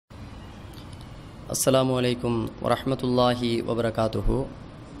अस्सलामु अलैकुम वरहमतुल्लाहि वबरकातुहु।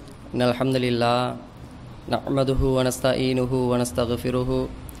 इन्नल हम्दुलिल्लाह नहमदुहु व नस्तईनुहु व नस्तगफिरुहु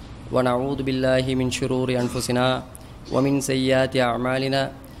व नऊज़ु बिल्लाहि मिन शुरूरि अनफुसिना व मिन सय्यिआति अअमालिना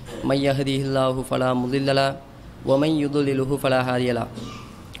मय यहदिहिल्लाहु फला मुदिल्ल लहु व मन युद्लिलहु फला हादिय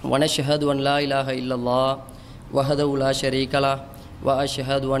लहु व नशहदु अन ला इलाहा इल्लल्लाह वहदहु ला शरीक लहु व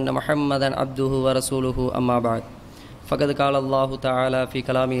अशहदु अन्न मुहम्मदन अब्दुहु व रसूलुहु अम्मा बाद फ़क़द क़ाल अल्लाहु तआला फ़ी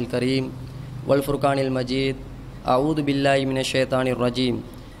कलामिल करीम वल फ़ुरक़ानिल मजीद अऊज़ु बिल्लाहि मिनश शैतानिर रजीम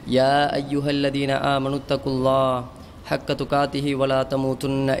या अय्युहल्लज़ीना आमनुत्तक़ुल्लाह हक़्क़ तुक़ातिहि वला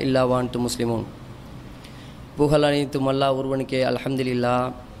तमूतुन्न इल्ला व अंतुम मुस्लिमून। புகழ் அனைத்தும் அல்லாஹ் ஒருவனுக்கே அல்ஹம்துலில்லாஹ்.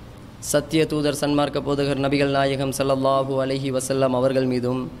 சத்திய தூதர் சன்மார்க்க போதகர் நபிகள் நாயகம் ஸல்லல்லாஹு அலைஹி வஸல்லம் அவர்கள்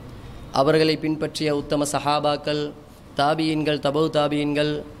மீதும் அவர்களை பின்பற்றிய உத்தம சஹாபாக்கள், தாபியீன்கள், தபவு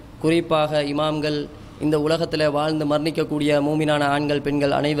தாபியீன்கள், குறிப்பாக இமாம்கள், இந்த உலகத்தில் வாழ்ந்து மரணிக்கக்கூடிய மூமினான ஆண்கள்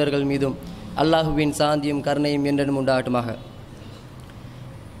பெண்கள் அனைவர்கள் மீதும் அல்லாஹுவின் சாந்தியும் கருணையும் என்றென்றும் உண்டாகட்டுமாக.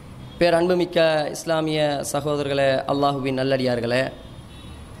 பேரன்புமிக்க இஸ்லாமிய சகோதரர்களே, அல்லாஹுவின் நல்லடியார்களே,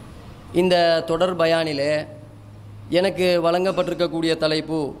 இந்த தொடர் பயானிலே எனக்கு வழங்கப்பட்டிருக்கக்கூடிய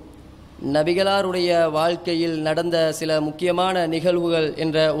தலைப்பு நபிகளாருடைய வாழ்க்கையில் நடந்த சில முக்கியமான நிகழ்வுகள்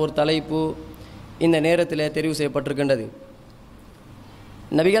என்ற ஒரு தலைப்பு இந்த நேரத்தில் தெரிவு செய்யப்பட்டிருக்கின்றது.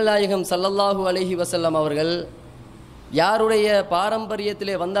 நபிகள் நாயகம் ஸல்லல்லாஹு அலைஹி வஸல்லம் அவர்கள் யாருடைய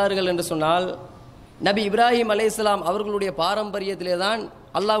பாரம்பரியத்திலே வந்தார்கள் என்று சொன்னால், நபி இப்ராஹிம் அலைஹிஸ்ஸலாம் அவர்களுடைய பாரம்பரியத்திலே தான்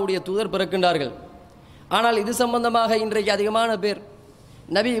அல்லாஹ்வுடைய தூதர் பிறக்கின்றார்கள். ஆனால் இது சம்பந்தமாக இன்றைக்கு அதிகமான பேர்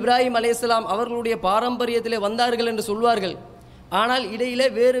நபி இப்ராஹிம் அலைஹிஸ்ஸலாம் அவர்களுடைய பாரம்பரியத்திலே வந்தார்கள் என்று சொல்வார்கள். ஆனால் இடையிலே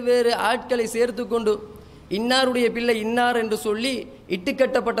வேறு வேறு ஆட்களை சேர்த்து கொண்டு இன்னாருடைய பிள்ளை இன்னார் என்று சொல்லி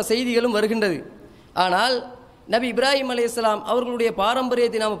இட்டுக்கட்டப்பட்ட செய்திகளும் வருகின்றது. ஆனால் நபி இப்ராஹிம் அலைஹிஸ்ஸலாம் அவர்களுடைய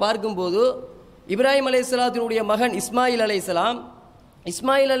பாரம்பரியத்தை நாம் பார்க்கும்போது, இப்ராஹிம் அலைஹிஸ்ஸலாத்தினுடைய மகன் இஸ்மாயில் அலைஹிஸ்ஸலாம்,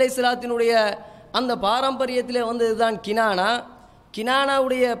 இஸ்மாயில் அலைஹிஸ்ஸலாத்தினுடைய அந்த பாரம்பரியத்திலே வந்தது தான் கினானா,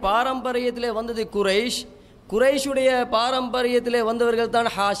 கினானாவுடைய பாரம்பரியத்திலே வந்தது குரைஷ், குரைஷுடைய பாரம்பரியத்திலே வந்தவர்கள் தான்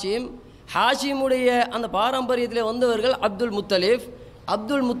ஹாஷிம், ஹாஷிமுடைய அந்த பாரம்பரியத்திலே வந்தவர்கள் அப்துல் முத்தலிஃப்,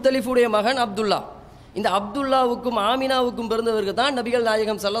 அப்துல் முத்தலிஃபுடைய மகன் அப்துல்லா. இந்த அப்துல்லாவுக்கும் ஆமினாவுக்கும் பிறந்தவர்கள் தான் நபிகள்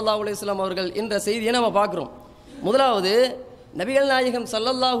நாயகம் ஸல்லல்லாஹு அலைஹி வஸல்லம் அவர்கள் என்ற செய்தியை நம்ம பார்க்குறோம். முதலாவது, நபிகள் நாயகம்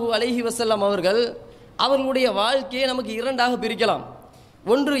ஸல்லல்லாஹு அலைஹி வஸல்லம் அவர்களுடைய வாழ்க்கையை நமக்கு இரண்டாக பிரிக்கலாம்.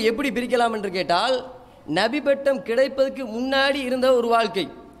 ஒன்று எப்படி பிரிக்கலாம் என்று கேட்டால், நபி பட்டம் கிடைப்பதற்கு முன்னாடி இருந்த ஒரு வாழ்க்கை.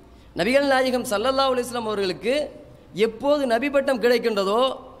 நபிகள் நாயகம் ஸல்லல்லாஹு அலைஹி வஸல்லம் அவர்களுக்கு எப்போது நபி பட்டம் கிடைக்கின்றதோ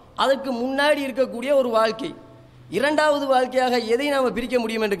அதற்கு முன்னாடி இருக்கக்கூடிய ஒரு வாழ்க்கை. இரண்டாவது வாழ்க்கையாக எதை நாம் பிரிக்க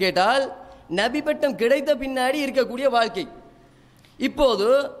முடியும் என்று கேட்டால், நபி பட்டம் கிடைத்த பின்னாடி இருக்கக்கூடிய வாழ்க்கை. இப்போது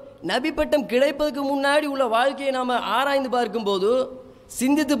நபி பட்டம் கிடைப்பதற்கு முன்னாடி உள்ள வாழ்க்கையை நாம் ஆராய்ந்து பார்க்கும்போது,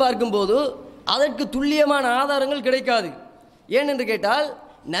 சிந்தித்து பார்க்கும்போது அதற்கு துல்லியமான ஆதாரங்கள் கிடைக்காது. ஏனென்று கேட்டால்,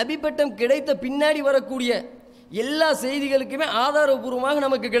 நபி பட்டம் கிடைத்த பின்னாடி வரக்கூடிய எல்லா செய்திகளுக்குமே ஆதாரபூர்வமாக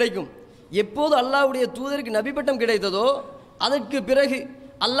நமக்கு கிடைக்கும். எப்போது அல்லாஹ்வுடைய தூதருக்கு நபி பட்டம் கிடைத்ததோ அதற்கு பிறகு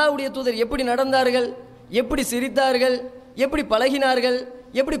அல்லாஹ்வுடைய தூதர் எப்படி நடந்தார்கள், எப்படி சிரித்தார்கள், எப்படி பழகினார்கள்,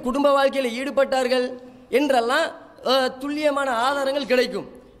 எப்படி குடும்ப வாழ்க்கையில் ஈடுபட்டார்கள் என்றெல்லாம் துல்லியமான ஆதாரங்கள் கிடைக்கும்.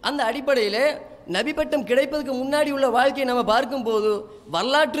 அந்த அடிப்படையில் நபி பட்டம் கிடைப்பதற்கு முன்னாடி உள்ள வாழ்க்கையை நம்ம பார்க்கும்போது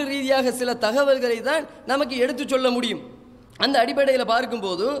வரலாற்று ரீதியாக சில தகவல்களை தான் நமக்கு எடுத்து சொல்ல முடியும். அந்த அடிப்படையில்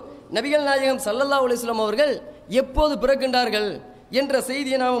பார்க்கும்போது நபிகள் நாயகம் ஸல்லல்லாஹு அலைஹி வஸல்லம் அவர்கள் எப்போது பிறக்கின்றார்கள் என்ற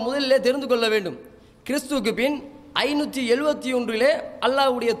செய்தியை நாம் முதலில் தெரிந்து கொள்ள வேண்டும். கிறிஸ்துவுக்கு பின் 571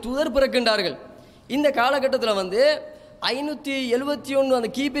 அல்லாஹ்வுடைய தூதர் பிறக்கின்றார்கள். இந்த காலகட்டத்தில் 571 அந்த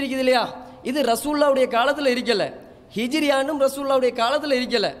கீ பிரிக்குது இல்லையா, இது ரசூலுல்லாஹ்வுடைய காலத்தில் இருக்கல, ஹிஜ்ரி ஆண்டும் ரசூலுல்லாஹ்வுடைய காலத்தில்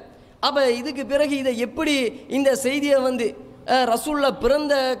இருக்கல. அப்போ இதுக்கு பிறகு இதை எப்படி இந்த செய்தியை ரசூலுல்லாஹ்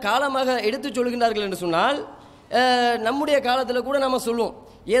பிறந்த காலமாக எடுத்து சொல்கின்றார்கள் என்று சொன்னால், நம்முடைய காலத்தில் கூட நம்ம சொல்லுவோம்,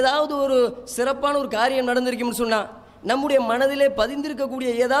 ஏதாவது ஒரு சிறப்பான ஒரு காரியம் நடந்திருக்கும்னு சொன்னால், நம்முடைய மனதிலே பதிந்திருக்கக்கூடிய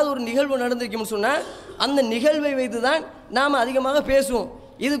ஏதாவது ஒரு நிகழ்வு நடந்திருக்கும்னு சொன்னால் அந்த நிகழ்வை வைத்து தான் நாம் அதிகமாக பேசுவோம்.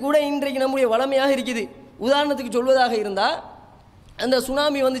 இது கூட இன்றைக்கு நம்முடைய வளமையாக இருக்குது. உதாரணத்துக்கு சொல்வதாக இருந்தால், அந்த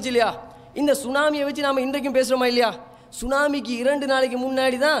சுனாமி வந்துச்சு இல்லையா, இந்த சுனாமியை வச்சு நாம் இன்றைக்கும் பேசுகிறோமா இல்லையா? சுனாமிக்கு 2 நாளைக்கு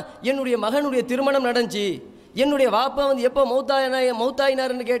முன்னாடி தான் என்னுடைய மகனுடைய திருமணம் நடந்துச்சு, என்னுடைய வாப்பா எப்போ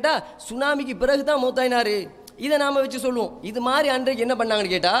மௌத்தாயினார்னு கேட்டால் சுனாமிக்கு பிறகு தான் மௌத்தாயினார், இதை நாம் வச்சு சொல்லுவோம். இது மாதிரி அன்றைக்கு என்ன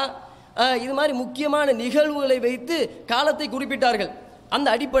பண்ணாங்கன்னு கேட்டால், இது மாதிரி முக்கியமான நிகழ்வுகளை வைத்து காலத்தை குறிப்பிட்டார்கள். அந்த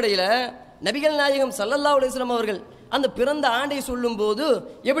அடிப்படையில் நபிகள் நாயகம் ஸல்லல்லாஹு அலைஹி வஸல்லம் அவர்கள் அந்த பிறந்த ஆண்டை சொல்லும்போது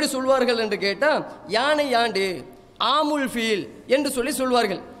எப்படி சொல்வார்கள் என்று கேட்டால், யானை ஆண்டு, ஆமுல் ஃபீல் என்று சொல்லி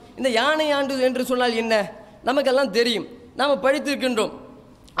சொல்வார்கள். இந்த யானை ஆண்டு என்று சொன்னால் என்ன, நமக்கெல்லாம் தெரியும், நாம் படித்திருக்கின்றோம்.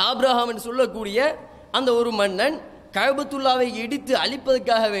 ஆப்ரஹாம் என்று சொல்லக்கூடிய அந்த ஒரு மன்னன் கஅபத்துல்லாவை இடித்து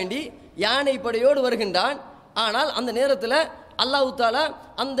அழிப்பதற்காக வேண்டி யானை படையோடு வருகின்றான். ஆனால் அந்த நேரத்தில் அல்லாஹ் தாலா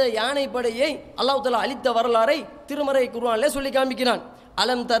அந்த யானை படையை அல்லாஹ் தாலா அழித்த வரலாறை திருமறை குர்ஆனிலே சொல்லி காண்பிக்கிறான்.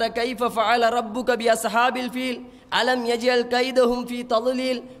 அலம் தர கைஃப ஃபஅல ரப்புக பி அஸ்ஹாபில் ஃபீல் அலம் யஜ்அல் கைதஹும் ஃபீ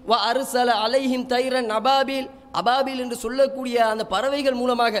தضلீல் வ அர்ஸல அலைஹிம் தைரன் அபாபில். அபாபில் என்று சொல்லக்கூடிய அந்த பறவைகள்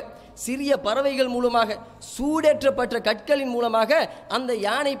மூலமாக, சிறிய பறவைகள் மூலமாக, சூடேற்றப்பட்ட கற்களின் மூலமாக அந்த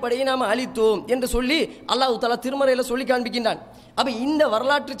யானை படையை நாம் அழித்தோம் என்று சொல்லி அல்லாஹ் தஆலா திருமறையில் சொல்லி காண்பிக்கின்றான். அப்ப இந்த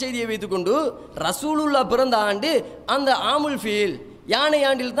வரலாற்று செய்தியை வைத்துக்கொண்டு ரசூலுல்லாஹ் பிறந்த ஆண்டு அந்த ஆமுல் ஃபீல், யானை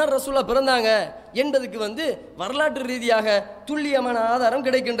ஆண்டில் தான் ரசூலுல்லாஹ் பிறந்தாங்க என்பதுக்கு வரலாற்று ரீதியாக துல்லியமான ஆதாரம்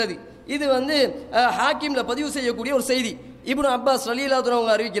கிடைக்கின்றது. இது ஹாக்கிம்ல பதிவு செய்யக்கூடிய ஒரு செய்தி. இப்னு அப்பாஸ் ரலியல்லாஹு அன்ஹு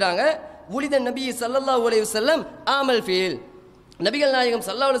அவங்க அறிவிக்கிறாங்க, உலித நபி ஸல்லல்லாஹு அலைஹி வஸல்லம் ஆமல் ஃபீல், நபிகள் நாயகம்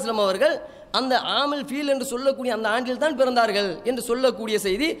ஸல்லல்லாஹு அலைஹி வஸல்லம் அவர்கள் அந்த ஆமல் ஃபீல் என்று சொல்லக்கூடிய அந்த ஆண்டில் தான் பிறந்தார்கள் என்று சொல்லக்கூடிய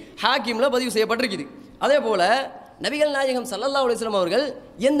செய்தி ஹாக்கிம்ல பதிவு செய்யப்பட்டிருக்குது. அதே போல நபிகள் நாயகம் ஸல்லல்லாஹு அலைஹி வஸல்லம் அவர்கள்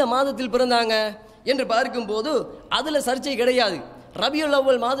எந்த மாதத்தில் பிறந்தாங்க என்று பார்க்கும்போது அதுல சர்ச்சை கிடையாது. ரபியுல்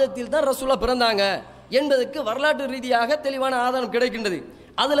அவ்வல் மாதத்தில் தான் ரசூலுல்லாஹ் பிறந்தாங்க என்பதற்கு வரலாற்று ரீதியாக தெளிவான ஆதாரம் கிடைக்கின்றது.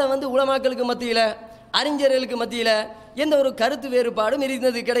 அதுல உலமாக்களுக்கு மத்தியில, அறிஞர்களுக்கு மத்தியில எந்த ஒரு கருத்து வேறுபாடும்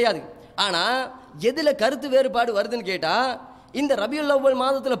இருந்தது கிடையாது. ஆனா எதுல கருத்து வேறுபாடு வருதுன்னு கேட்டா, இந்த ரபியுல் அவ்வல்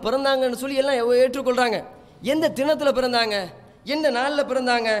மாதத்துல பிறந்தாங்கன்னு சொல்லி எல்லாம் ஏற்றுக்கொள்றாங்க. எந்த தினத்துல பிறந்தாங்க, எந்த நாளில்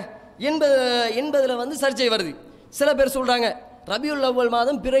பிறந்தாங்க என்பதுல சர்ச்சை வருது. சில பேர் சொல்றாங்க ரபியுல் அவ்வல்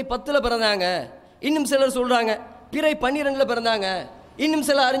மாதம் பிறை 10ல் பிறந்தாங்க, இன்னும் சிலர் சொல்றாங்க பிறை 12ல் பிறந்தாங்க, இன்னும்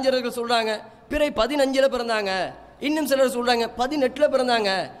சில அறிஞர்கள் சொல்றாங்க பிறை 15ல் பிறந்தாங்க, இன்னும் சிலர் சொல்றாங்க 18ல் பிறந்தாங்க.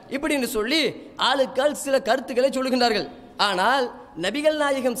 இப்படின்னு சொல்லி ஆளுக்கால் சில கருத்துக்களை சொல்லுகின்றார்கள். ஆனால் நபிகள்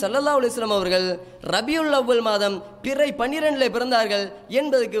நாயகம் ஸல்லல்லாஹு அலைஹி வஸல்லம் அவர்கள் ரபியுல் அவ்வல் மாதம் பிறை 12ல் பிறந்தார்கள்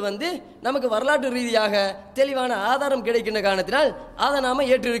என்பதற்கு நமக்கு வரலாற்று ரீதியாக தெளிவான ஆதாரம் கிடைக்கின்ற காரணத்தினால் அதை நாம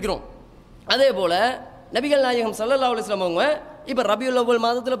ஏற்றிருக்கிறோம். அதே போல நபிகள் நாயகம் ஸல்லல்லாஹு அலைஹி வஸல்லம் அவங்க இப்ப ரபியுல் அவ்வல்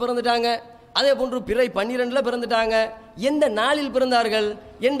மாதத்தில் பிறந்துட்டாங்க. அதே போன்று பிறை 12ல் பிறந்துட்டாங்க. எந்த நாளில் பிறந்தார்கள்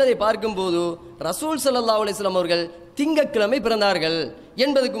என்பதை பார்க்கும்போது ரசூல் ஸல்லல்லாஹு அலைஹி வஸல்லம் அவர்கள் திங்கட்கிழமை பிறந்தார்கள்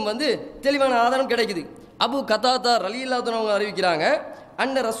என்பதுக்கும் தெளிவான ஆதாரம் கிடைக்குது. அபு கதாதா ரலியல்லாஹு அன்ஹு அவங்க அறிவிக்கிறாங்க,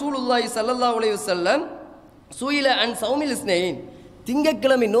 அன்ன ரசூலுல்லாஹி ஸல்லல்லாஹு அலைஹி வஸல்லம் சுயில அன் சௌமில் இஸ்னைன்,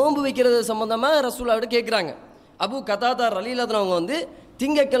 திங்கட்கிழமை நோன்பு வைக்கிறது சம்பந்தமா ரசூலுல்லாஹ்விட கேட்குறாங்க. அபு கதாதா ரலியல்லாஹு அன்ஹு அவங்க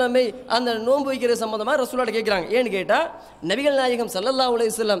திங்கட்கிழமை அந்த நோன்பு வைக்கிற சம்பந்தமாக ரசூலுல்லாஹ்விட கேட்குறாங்க. ஏன்னு கேட்டால் நபிகள் நாயகம் ஸல்லல்லாஹு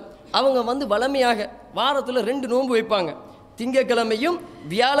அலைஹி வஸல்லம் அவங்க வளமையாக வாரத்தில் 2 நோன்பு வைப்பாங்க. திங்கட்கிழமையும்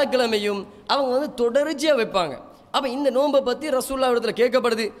வியாழக்கிழமையும் அவங்க தொடர்ச்சியாக வைப்பாங்க. அப்போ இந்த நோன்பை பற்றி ரசூலுல்லாஹ் இடத்துல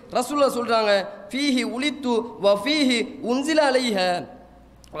கேட்கப்படுது. ரசூலுல்லாஹ் சொல்கிறாங்க, ஃபீஹி உலித்து வ ஃபீஹி உன்சில அலைஹ.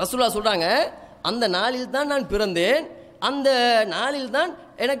 ரசூலுல்லாஹ் சொல்கிறாங்க, அந்த நாளில் தான் நான் பிறந்தேன், அந்த நாளில் தான்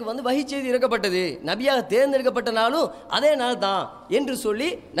எனக்கு வஹி செய்தி இறக்கப்பட்டது, நபியாக தேர்ந்தெடுக்கப்பட்ட நாளும் அதே நாள் தான் என்று சொல்லி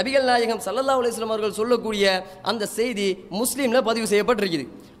நபிகள் நாயகம் ஸல்லல்லாஹு அலைஹி வஸல்லம் அவர்கள் சொல்லக்கூடிய அந்த செய்தி முஸ்லீமில் பதிவு செய்யப்பட்டிருக்குது.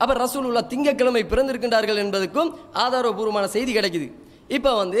 அப்போ ரசூலுல்லாஹ் திங்கட்கிழமை பிறந்திருக்கின்றார்கள் என்பதற்கும் ஆதாரபூர்வமான செய்தி கிடைக்குது.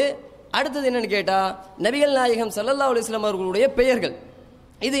 இப்போ அடுத்தது என்னன்னு கேட்டால் நபிகள் நாயகம் ஸல்லல்லாஹு அலைஹி வஸல்லம் அவர்களுடைய பெயர்கள்.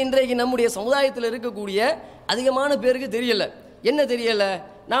 இது இன்றைக்கு நம்முடைய சமுதாயத்தில் இருக்கக்கூடிய அதிகமான பேருக்கு தெரியல. என்ன தெரியல,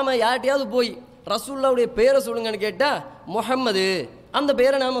 நாம் யார்கிட்டையாவது போய் ரசூலுல்லாஹ்வுடைய பெயரை சொல்லுங்கன்னு கேட்டால் முஹம்மது அந்த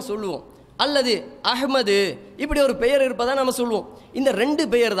பெயரை நாம் சொல்லுவோம், அல்லது அஹ்மது இப்படி ஒரு பெயர் இருப்பதாக நாம் சொல்லுவோம். இந்த 2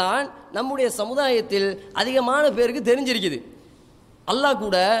 பெயர் தான் நம்முடைய சமுதாயத்தில் அதிகமான பேருக்கு தெரிஞ்சிருக்குது. அல்லாஹ்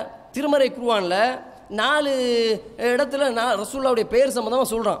கூட திருமறை குர்ஆன்ல 4 இடத்துல ரசூலுல்லாஹ்வுடைய பெயர் சம்பந்தமாக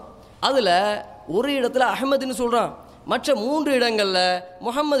சொல்கிறான். அதில் ஒரு இடத்துல அஹ்மதுன்னு சொல்கிறான், மற்ற 3 இடங்களில்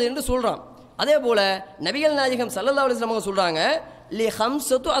முஹம்மது என்று சொல்கிறான். அதே போல் நபிகள் நாயகம் ஸல்லல்லாஹு அலைஹி வஸல்லம் சொல்கிறாங்க, லி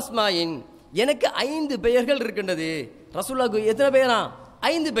ஹம்ஸத்து அஸ்மாயின், எனக்கு 5 பெயர்கள் இருக்கின்றது. ரசூலுல்லாஹ்வுக்கு எத்தனை பெயரா?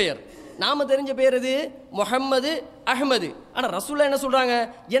 5 பெயர். நாம தெரிஞ்ச பெயர் எது? முஹம்மது, அஹ்மது. ஆனால் ரசூலுல்லாஹ் என்ன சொல்கிறாங்க,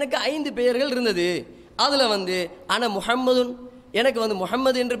 எனக்கு 5 பெயர்கள் இருந்தது. அதில் அன முஹம்மதுன், எனக்கு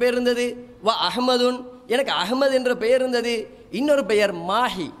முஹம்மது என்ற பெயர் இருந்தது. வ அஹ்மதுன், எனக்கு அஹ்மது என்ற பெயர் இருந்தது. இன்னொரு பெயர்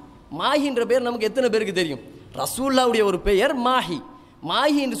மாஹி. மாஹி என்ற பெயர் நமக்கு எத்தனை பேருக்கு தெரியும்? ரசூலுல்லாஹ்வுடைய ஒரு பெயர் மாஹி.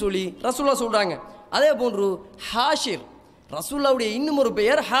 மாஹி என்று சொல்லி ரசூலுல்லாஹ் சொல்கிறாங்க. அதே போன்று ஹாஷிர், ரசூலுல்லாஹ்வுடைய இன்னும் ஒரு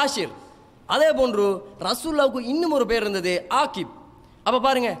பெயர் ஹாஷிர். அதே போன்று ரசூலுல்லாஹ்வுக்கு இன்னும் ஒரு பெயர் இருந்தது ஆகிப். அப்போ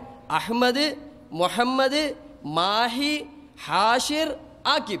பாருங்க, அஹ்மது, முஹம்மது, மாஹி, ஹாஷிர்,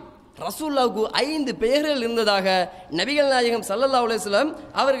 ஆகிப், ரசூலுல்லாஹ்வுக்கு 5 பெயர்கள் இருந்ததாக நபிகள் நாயகம் ஸல்லல்லாஹு அலைஹி வஸல்லம்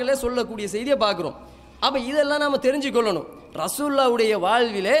அவர்களே சொல்லக்கூடிய செய்தியை பார்க்குறோம். அப்போ இதெல்லாம் நாம் தெரிஞ்சுக்கொள்ளணும். ரசூலுல்லாஹ்வுடைய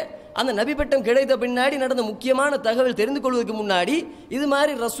வாழ்விலே அந்த நபி பட்டம் கிடைத்த பின்னாடி நடந்த முக்கியமான தகவல் தெரிந்து கொள்வதற்கு முன்னாடி இது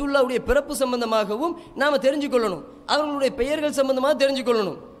மாதிரி ரசூலுல்லாஹ்வுடைய பிறப்பு சம்பந்தமாகவும் நாம் தெரிஞ்சுக்கொள்ளணும், அவர்களுடைய பெயர்கள் சம்பந்தமாக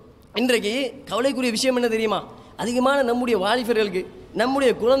தெரிஞ்சுக்கொள்ளணும். இன்றைக்கு கவலைக்குரிய விஷயம் என்ன தெரியுமா? அதிகமான நம்முடைய வாலிபர்களுக்கு,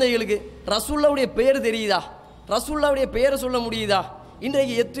 நம்முடைய குழந்தைகளுக்கு ரசூலுல்லாஹ்வுடைய பெயர் தெரியுதா? ரசூலுல்லாஹ்வுடைய பெயரை சொல்ல முடியுதா?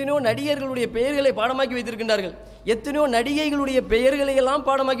 இன்றைக்கு எத்தனையோ நடிகர்களுடைய பெயர்களை பாடமாக்கி வைத்திருக்கின்றார்கள். எத்தனையோ நடிகைகளுடைய பெயர்களை எல்லாம்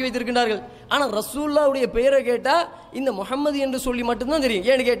பாடமாக்கி வைத்திருக்கின்றார்கள். ஆனால் ரசூலுல்லாவுடைய பெயரை கேட்டால் இந்த முஹம்மது என்று சொல்லி மட்டும்தான் தெரியும்.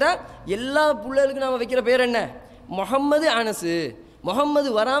 ஏன்னு கேட்டால் எல்லா பிள்ளைகளுக்கும் நாம் வைக்கிற பெயர் என்ன? முஹம்மது அனசு. முஹம்மது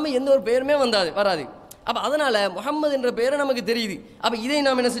வராமல் எந்த ஒரு பெயருமே வராது. அப்போ அதனால் முஹம்மது என்ற பெயரை நமக்கு தெரியுது. அப்போ இதை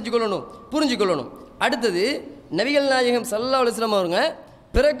நாம் என்ன செஞ்சுக்கொள்ளணும்? புரிஞ்சுக்கொள்ளணும். அடுத்தது நபிகள் நாயகம் ஸல்லல்லாஹு அலைஹி வஸல்லம் அவங்க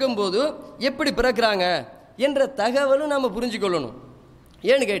பிறக்கும்போது எப்படி பிறக்கிறாங்க என்ற தகவலும் நாம் புரிஞ்சுக்கொள்ளணும்.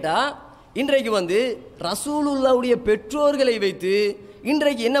 ஏன்னு கேட்டால் இன்றைக்கு ரசூலுல்லாவுடைய பெற்றோர்களை வைத்து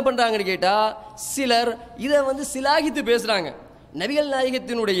இன்றைக்கு என்ன பண்ணுறாங்கன்னு கேட்டால் சிலர் இதை சிலாகித்து பேசுகிறாங்க. நபிகள்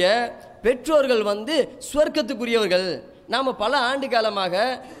நாயகத்தினுடைய பெற்றோர்கள் சுவர்க்கத்துக்குரியவர்கள், நாம் பல ஆண்டு காலமாக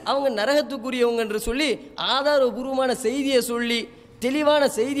அவங்க நரகத்துக்குரியவங்க என்று சொல்லி ஆதாரபூர்வமான செய்தியை சொல்லி தெளிவான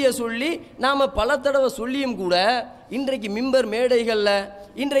செய்தியை சொல்லி நாம் பல தடவை சொல்லியும் கூட இன்றைக்கு மிம்பர் மேடைகளில்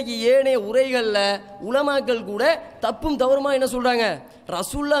இன்றைக்கு ஏனைய உரைகளில் உலமாக்கள் கூட தப்பும் தவறுமா என்ன சொல்கிறாங்க?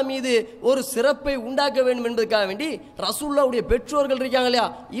 ரசூல்லா மீது ஒரு சிறப்பை உண்டாக்க வேண்டும் என்பதற்காக வேண்டி ரசூல்லாவுடைய பெற்றோர்கள் இருக்காங்க இல்லையா,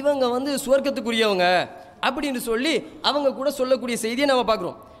 இவங்க சுவர்க்கத்துக்குரியவங்க அப்படின்னு சொல்லி அவங்க கூட சொல்லக்கூடிய செய்தியை நம்ம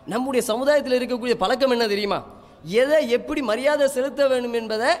பார்க்குறோம். நம்முடைய சமுதாயத்தில் இருக்கக்கூடிய பழக்கம் என்ன தெரியுமா? எதை எப்படி மரியாதை செலுத்த வேண்டும்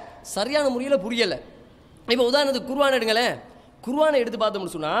என்பதை சரியான முறையில் புரியலை. இப்போ உதாரணத்துக்கு குர்ஆன் எடுங்களேன். குர்ஆனை எடுத்து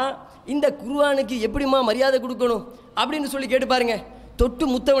பார்த்தோம்னு சொன்னால் இந்த குர்ஆனுக்கு எப்படிமா மரியாதை கொடுக்கணும் அப்படின்னு சொல்லி கேட்டு பாருங்க. தொட்டு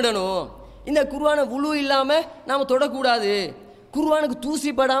முத்தமிடணும். இந்த குர்ஆனை வுளு இல்லாமல் நாம் தொடக்கூடாது. குர்ஆனுக்கு தூசி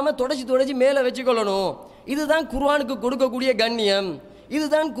படாமல் தொடச்சி மேலே வச்சுக்கொள்ளணும். இதுதான் குர்ஆனுக்கு கொடுக்கக்கூடிய கண்ணியம்,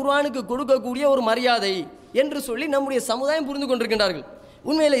 இதுதான் குர்ஆனுக்கு கொடுக்கக்கூடிய ஒரு மரியாதை என்று சொல்லி நம்முடைய சமுதாயம் புரிந்து கொண்டிருக்கின்றார்கள்.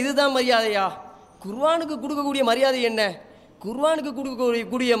 உண்மையில் இதுதான் மரியாதையா? குர்ஆனுக்கு கொடுக்கக்கூடிய மரியாதை என்ன? குர்ஆனுக்கு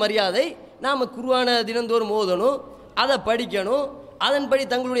கொடுக்கக்கூடிய மரியாதை நாம் குர்ஆனை தினந்தோறும் ஓதணும், அதை படிக்கணும், அதன்படி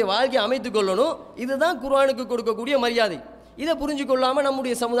தங்களுடைய வாழ்க்கையை அமைத்து கொள்ளணும். இதுதான் குர்ஆனுக்கு கொடுக்கக்கூடிய மரியாதை. இதை புரிஞ்சு கொள்ளாமல்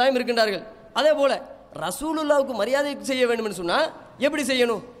நம்முடைய சமுதாயம் இருக்கின்றார்கள். அதே போல் ரசூலுல்லாவுக்கு மரியாதை செய்ய வேண்டும் என்று சொன்னால் எப்படி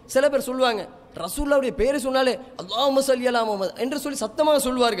செய்யணும்? சில பேர் சொல்லுவாங்க, ரசூலுல்லாவுடைய பெயரை சொன்னாலே அல்லாஹும்ம ஸல்லி அலா முஹம்மத் என்று சொல்லி சத்தமாக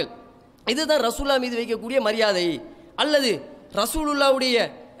சொல்வார்கள். இதுதான் ரசூலுல்லா மீது வைக்கக்கூடிய மரியாதை. அல்லது ரசூலுல்லாவுடைய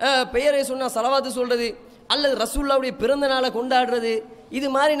பெயரை சொன்னால் ஸலவாத்து சொல்கிறது, அல்லது ரசூலுல்லாவுடைய பிறந்த நாளை கொண்டாடுறது, இது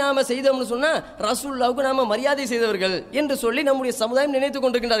மாதிரி நாம் செய்தோம்னு சொன்னால் ரசூலுல்லாவுக்கு நாம் மரியாதை செய்தவர்கள் என்று சொல்லி நம்முடைய சமுதாயம் நினைத்து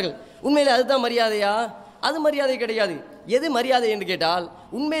கொண்டிருக்கின்றார்கள். உண்மையிலே அதுதான் மரியாதையா? அது மரியாதை கிடையாது. எது மரியாதை என்று கேட்டால்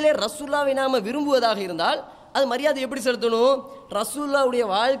உண்மையிலே ரசூலுல்லாவை நாம் விரும்புவதாக இருந்தால் அது மரியாதை எப்படி செலுத்தணும்? ரசூலுல்லாவுடைய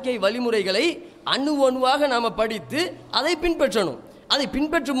வாழ்க்கை வழிமுறைகளை அணுவாக நாம் படித்து அதை பின்பற்றணும். அதை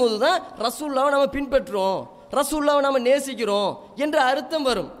பின்பற்றும் போது தான் ரசூலுல்லாவை நாம் பின்பற்றுறோம், ரசூலுல்லாவை நாம் நேசிக்கிறோம் என்ற அர்த்தம்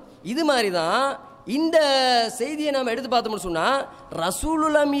வரும். இது மாதிரி தான் இந்த செய்தியை நாம் எடுத்து பார்த்தோம்னு சொன்னால்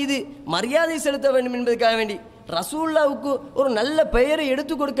ரசூலுல்லா மீது மரியாதை செலுத்த வேண்டும் என்பதற்காக வேண்டி, ரசூலுல்லாவுக்கு ஒரு நல்ல பெயரை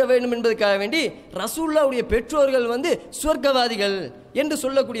எடுத்து கொடுக்க வேண்டும் என்பதற்காக வேண்டி ரசூலுல்லாவுடைய பெற்றோர்கள் சுவர்க்கவாதிகள் என்று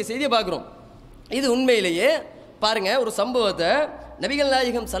சொல்லக்கூடிய செய்தியை பார்க்குறோம். இது உண்மையிலேயே பாருங்க, ஒரு சம்பவத்தை நபிகள்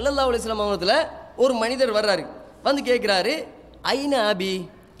நாயகம் ஸல்லல்லாஹு அலைஹி வஸல்லம் அவங்கள ஒரு மனிதர் வர்றாரு, கேட்குறாரு, ஐன அபி,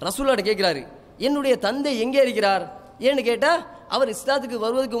 ரசூலுல்லாஹ் கேட்குறாரு, என்னுடைய தந்தை எங்கே இருக்கிறார்? ஏன்னு கேட்டால் அவர் இஸ்லாத்துக்கு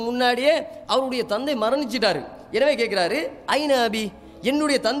வருவதற்கு முன்னாடியே அவருடைய தந்தை மரணிச்சிட்டாரு. எனவே கேட்குறாரு, ஐன அபி,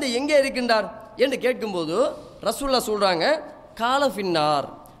 என்னுடைய தந்தை எங்கே இருக்கின்றார் என்று கேட்கும்போது ரசூலுல்லாஹ் சொல்கிறாங்க, கால ஃபின்னார்,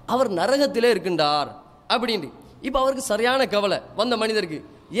 அவர் நரகத்திலே இருக்கின்றார் அப்படின்ட்டு. இப்போ அவருக்கு சரியான கவலை வந்த மனிதருக்கு.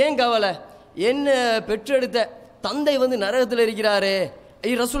 ஏன் கவலை? என்ன பெற்றெடுத்த தந்தை நரகத்தில் இருக்கிறாரே,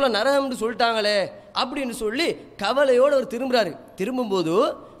 ரசூலுல்லாஹ் நரகம்னு சொல்லிட்டாங்களே அப்படின்னு சொல்லி கவலையோடு அவர் திரும்புகிறாரு. திரும்பும்போது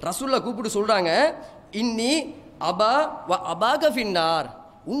ரசூலுல்லாஹ் கூப்பிட்டு சொல்கிறாங்க, இன்னி அபா வ அபாக ஃபின்னார்,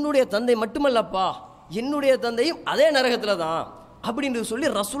 உன்னுடைய தந்தை மட்டுமல்லப்பா என்னுடைய தந்தையும் அதே நரகத்தில் தான் அப்படின்னு சொல்லி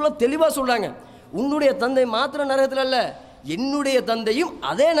ரசூலுல்லாஹ் தெளிவாக சொல்கிறாங்க. உன்னுடைய தந்தை மாத்திரம் நரகத்தில் அல்ல, என்னுடைய தந்தையும்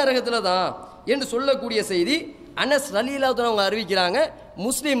அதே நரகத்தில் தான் என்று சொல்லக்கூடிய செய்தி அனஸ் ரலியல்லாஹு அன்ஹு அவங்க அறிவிக்கிறாங்க.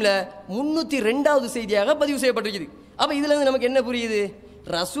 முஸ்லீமில் 302வது செய்தியாக பதிவு செய்யப்பட்டிருக்குது. அப்போ இதுலேருந்து நமக்கு என்ன புரியுது?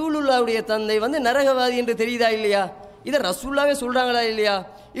 ரசூலுல்லாவுடைய தந்தை நரகவாதி என்று தெரியுதா இல்லையா? இதை ரசூலுல்லாவே சொல்கிறாங்களா இல்லையா?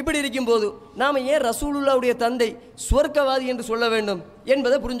 இப்படி இருக்கும்போது நாம் ஏன் ரசூலுல்லாவுடைய தந்தை சுவர்க்கவாதி என்று சொல்ல வேண்டும்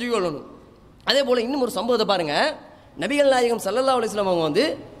என்பதை புரிஞ்சுக்கொள்ளணும். அதே போல் இன்னும் ஒரு சம்பவத்தை பாருங்கள். நபிகள் நாயகம் ஸல்லல்லாஹு அலைஹி வஸல்லம் அவங்க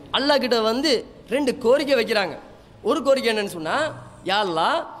அல்லாஹ் கிட்ட 2 கோரிக்கை வைக்கிறாங்க. ஒரு கோரிக்கை என்னன்னு சொன்னால், யா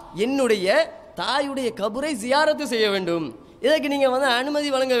அல்லாஹ், என்னுடைய தாயுடைய கபரை ஜியாரத்து செய்ய வேண்டும், இதற்கு நீங்கள் அனுமதி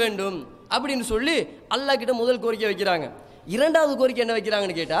வழங்க வேண்டும் அப்படின்னு சொல்லி அல்லாஹ் கிட்ட முதல் கோரிக்கை வைக்கிறாங்க. இரண்டாவது கோரிக்கை என்ன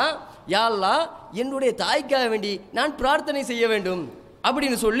வைக்கிறாங்கன்னு கேட்டால், யா அல்லாஹ், என்னுடைய தாய்க்காக வேண்டி நான் பிரார்த்தனை செய்ய வேண்டும்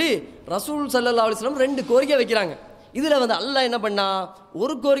அப்படின்னு சொல்லி ரசூல் ஸல்லல்லாஹு அலைஹி வஸல்லம் 2 கோரிக்கை வைக்கிறாங்க. இதில் அல்லாஹ் என்ன பண்ணா,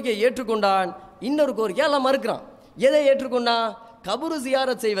 ஒரு கோரிக்கையை ஏற்றுக்கொண்டான், இன்னொரு கோரிக்கை அல்லாஹ் மறுக்கிறான். எதை ஏற்றுக்கொண்டான்? கபரு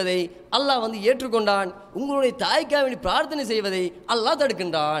ஜியாரத் செய்வதை அல்லாஹ் ஏற்றுக்கொண்டான். உங்களுடைய தாய்க்காக வேண்டி பிரார்த்தனை செய்வதை அல்லாஹ்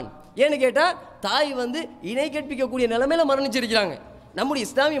தடுக்கின்றான். ஏன்னு கேட்டால் தாய் இணை கற்பிக்கக்கூடிய நிலைமையில மரணிச்சிருக்கிறாங்க. நம்முடைய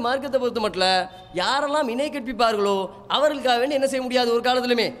இஸ்லாமிய மார்க்கத்தை பொறுத்த மட்டும் யாரெல்லாம் இணை கற்பிப்பார்களோ அவர்களுக்காக வேண்டி என்ன செய்ய முடியாது, ஒரு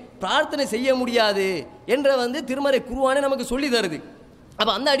காலத்திலுமே பிரார்த்தனை செய்ய முடியாது என்ற திருமறை குர்ஆனே நமக்கு சொல்லி தருது.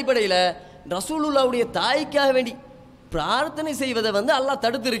 அப்போ அந்த அடிப்படையில் ரசூலுல்லாவுடைய தாய்க்காக வேண்டி பிரார்த்தனை செய்வதை அல்லாஹ்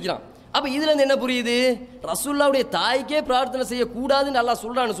தடுத்து இருக்கிறான். அப்போ இதுலேருந்து என்ன புரியுது? ரசூலுல்லாவுடைய தாய்க்கே பிரார்த்தனை செய்யக்கூடாதுன்னு அல்லாஹ்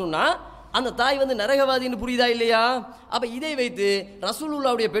சொல்கிறான்னு சொன்னால் அந்த தாய் நரகவாதின்னு புரியுதா இல்லையா? அப்போ இதை வைத்து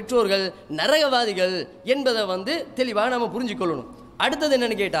ரசூலுல்லாவுடைய பெற்றோர்கள் நரகவாதிகள் என்பதை தெளிவாக நம்ம புரிஞ்சுக்கொள்ளணும். அடுத்தது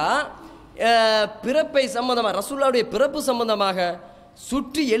என்னன்னு கேட்டால், பிறப்பை சம்பந்தமாக ரசூலுல்லாவுடைய பிறப்பு சம்பந்தமாக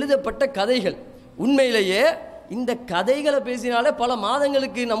சுற்றி எழுதப்பட்ட கதைகள். உண்மையிலேயே இந்த கதைகளை பேசினாலே பல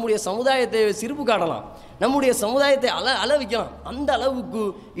மாதங்களுக்கு நம்முடைய சமுதாயத்தை சிரிப்பு காட்டலாம், நம்முடைய சமுதாயத்தை அளவிக்கலாம். அந்த அளவுக்கு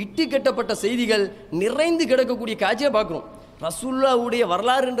இட்டு கட்டப்பட்ட செய்திகள் நிறைந்து கிடக்கக்கூடிய காட்சியை பார்க்குறோம். ரசூலுல்லாவுடைய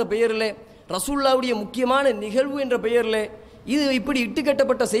வரலாறு என்ற பெயரில், ரசூலுல்லாவுடைய முக்கியமான நிகழ்வு என்ற பெயரில் இது இப்படி இட்டு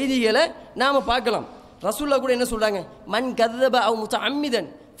கட்டப்பட்ட செய்திகளை நாம் பார்க்கலாம். ரசூலுல்லா கூட என்ன சொல்கிறாங்க? மன் கதப அவ் முத்தஅம்மிதன்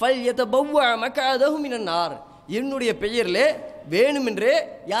ஃபல்யதபவ்வஅ மக்அதஹு மினன் நார். என்னுடைய பெயரில் வேணுமென்றே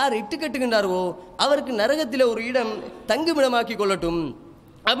யார் இட்டு கட்டுகின்றாரோ அவருக்கு நரகத்தில் ஒரு இடம் தங்குமிடமாக்கி கொள்ளட்டும்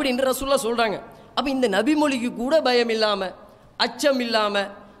அப்படின்னு ரசூலுல்லா சொல்கிறாங்க. அப்போ இந்த நபிமொழிக்கு கூட பயம் இல்லாமல், அச்சம் இல்லாமல்,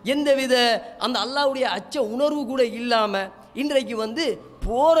 எந்தவித அந்த அல்லாஹ்வுடைய அச்ச உணர்வு கூட இல்லாமல் இன்றைக்கு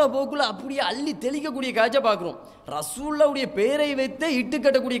போகிற போக்குள்ள அப்படியே அள்ளி தெளிக்கக்கூடிய காட்சியை பார்க்குறோம். ரசூலுல்லாவுடைய பெயரை வைத்து இட்டு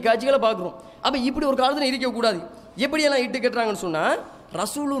கட்டக்கூடிய காட்சிகளை பார்க்குறோம். அப்போ இப்படி ஒரு காலத்தில் இருக்கக்கூடாது. எப்படியெல்லாம் இட்டு கட்டுறாங்கன்னு சொன்னால்,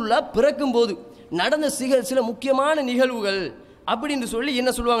 ரசூலுல்லா பிறக்கும் போது நடந்த சில முக்கியமான நிகழ்வுகள் அப்படின்னு சொல்லி என்ன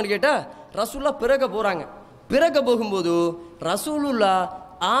சொல்லுவாங்கன்னு கேட்டால், ரசூலுல்லா பிறக்க போகிறாங்க. பிறக்க போகும்போது ரசூலுல்லா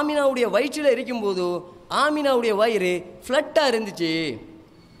ஆமினாவுடைய வயிற்றில் இருக்கும்போது ஆமினாவுடைய வயிறு ஃப்ளட்டாக இருந்துச்சு.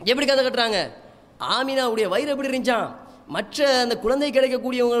 எப்படி கதை கட்டுறாங்க? ஆமினாவுடைய வயிறு எப்படி இருந்துச்சான்? மற்ற அந்த குழந்தை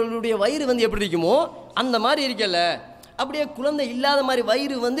கிடைக்கக்கூடியவங்களுடைய வயிறு எப்படி இருக்குமோ அந்த மாதிரி இருக்கல. அப்படியே குழந்தை இல்லாத மாதிரி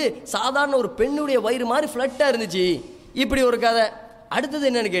வயிறு சாதாரண ஒரு பெண்ணுடைய வயிறு மாதிரி ஃப்ளட்டாக இருந்துச்சு. இப்படி ஒரு கதை. அடுத்தது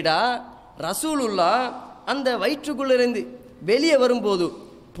என்னன்னு கேட்டால், ரசூலுல்லா அந்த வயிற்றுக்குள்ளிருந்து வெளியே வரும்போது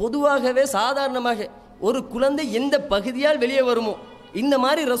பொதுவாகவே சாதாரணமாக ஒரு குழந்தை எந்த பகுதியால் வெளியே வருமோ இந்த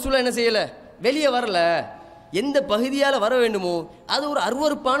மாதிரி ரசூலுல்லா என்ன செய்யலை, வெளியே வரல. எந்த பகுதியால் வர வேண்டுமோ அது ஒரு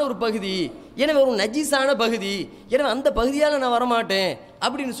அருவருப்பான ஒரு பகுதி, எனவே ஒரு நஜீஸான பகுதி, எனவே அந்த பகுதியால் நான் வரமாட்டேன்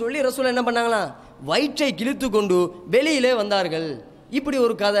அப்படின்னு சொல்லி ரசூலுல்லா என்ன பண்ணாங்களாம், வயிற்றை கிழித்து கொண்டு வெளியிலே வந்தார்கள். இப்படி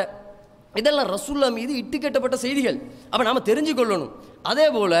ஒரு கதை. இதெல்லாம் ரசூலுல்லா மீது இட்டு கட்டப்பட்ட செய்திகள். அப்போ நாம் தெரிஞ்சு கொள்ளணும். அதே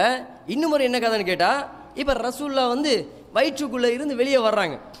போல் இன்னும் ஒரு என்ன கதைன்னு கேட்டால், இப்போ ரசூலுல்லா வயிற்றுக்குள்ளே இருந்து வெளியே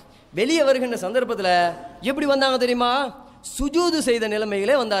வர்றாங்க. வெளியே வருகின்ற சந்தர்ப்பத்தில் எப்படி வந்தாங்க தெரியுமா? சுஜூது செய்த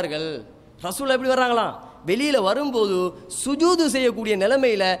நிலைமையிலே வந்தார்கள். ரசூலுல்லா எப்படி வர்றாங்களாம்? வெளியில் வரும்போது சுஜூது செய்யக்கூடிய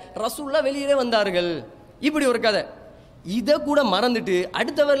நிலைமையில் ரசூலுல்லா வெளியிலே வந்தார்கள். இப்படி ஒரு கதை. இதை கூட மறந்துட்டு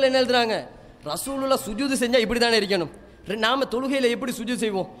அடுத்தவரில் என்ன எழுதுறாங்க? ரசூலுல்லா சுஜூது செஞ்சால் இப்படி தானே இருக்கணும், நாம் தொழுகையில் எப்படி சுஜூது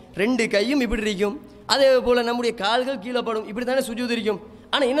செய்வோம்? 2 கையும் இப்படி இருக்கும், அதே போல் நம்முடைய கால்கள் கீழே படும், இப்படி தானே சுஜூது இருக்கும்.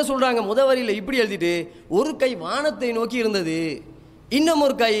 ஆனால் என்ன சொல்கிறாங்க? முதவரியில் இப்படி எழுதிட்டு ஒரு கை வானத்தை நோக்கி இருந்தது, இன்னும்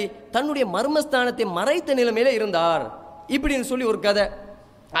ஒரு கை தன்னுடைய மர்மஸ்தானத்தை மறைத்த நிலைமையில் இருந்தார். இப்படின்னு சொல்லி ஒரு கதை.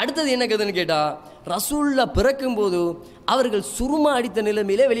 அடுத்தது என்ன கதைன்னு கேட்டால், ரசூலுல்லா பிறக்கும்போது அவர்கள் சுருமா அடித்த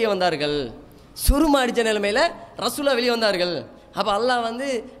நிலைமையிலே வெளியே வந்தார்கள். சுருமா அடித்த நிலைமையில் ரசூலுல்லா வெளியே வந்தார்கள். அப்போ அல்லாஹ்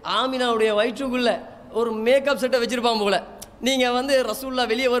ஆமினாவுடைய வயிற்றுக்குள்ள ஒரு மேக்கப் செட்டை வச்சுருப்பான் போல. நீங்கள் ரசூலுல்லா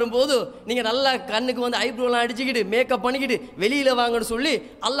வெளியே வரும்போது நீங்கள் நல்லா கண்ணுக்கு ஐப்ரோலாம் அடிச்சுக்கிட்டு மேக்கப் பண்ணிக்கிட்டு வெளியில் வாங்கன்னு சொல்லி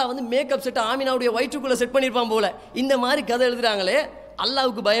அல்லாஹ் மேக்கப் செட்டை ஆமினாவுடைய வயிற்றுக்குள்ளே செட் பண்ணியிருப்பான் போல. இந்த மாதிரி கதை எழுதுகிறாங்களே,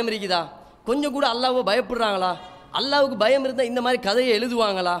 அல்லாவுக்கு பயம் இருக்குதா? கொஞ்சம் கூட அல்லாஹ்வை பயப்படுறாங்களா? அல்லாவுக்கு பயம் இருந்தால் இந்த மாதிரி கதையை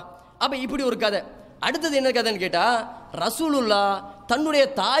எழுதுவாங்களா? அப்போ இப்படி ஒரு கதை. அடுத்தது என்ன கதைன்னு கேட்டால், ரசூலுல்லா தன்னுடைய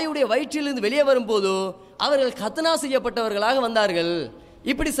தாயுடைய வயிற்றிலிருந்து வெளியே வரும்போது அவர்கள் கத்னா செய்யப்பட்டவர்களாக வந்தார்கள்.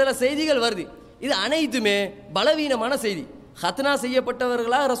 இப்படி சில செய்திகள் வருது. இது அனைத்துமே பலவீனமான செய்தி. கத்னா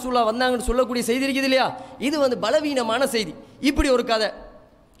செய்யப்பட்டவர்களாக ரசூலுல்லா வந்தாங்கன்னு சொல்லக்கூடிய செய்தி இருக்குது இல்லையா, இது பலவீனமான செய்தி. இப்படி ஒரு கதை.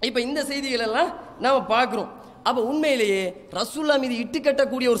 இப்போ இந்த செய்திகள் எல்லாம் நாம் பார்க்குறோம். அப்போ உண்மையிலேயே ரசூலுல்லா மீது இட்டு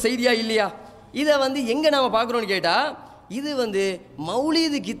கட்டக்கூடிய ஒரு செய்தியா இல்லையா? இதை எங்கே நாம் பார்க்குறோன்னு கேட்டால், இது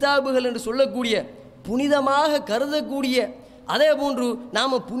மௌலீது கிதாபுகள் என்று சொல்லக்கூடிய புனிதமாக கருதக்கூடிய, அதே போன்று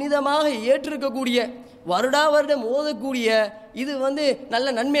நாம் புனிதமாக ஏற்றிருக்கக்கூடிய, வருடா வருடம் ஓதக்கூடிய, இது நல்ல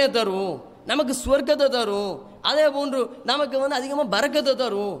நன்மையை தரும், நமக்கு சுவர்க்கத்தை தரும், அதே போன்று நமக்கு அதிகமாக பரக்கத்தை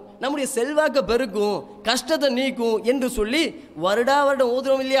தரும், நம்முடைய செல்வாக்கை பெருக்கும், கஷ்டத்தை நீக்கும் என்று சொல்லி வருடா வருடம்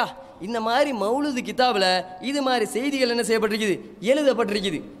ஓதுறோம் இல்லையா? இந்த மாதிரி மௌலூது கிதாபில் இது மாதிரி செய்திகள் என்ன செய்யப்பட்டிருக்குது,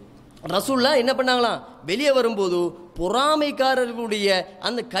 எழுதப்பட்டிருக்குது. ரசூலுல்லா என்ன பண்ணாங்களாம்? வெளியே வரும்போது பொறாமைக்காரர்களுடைய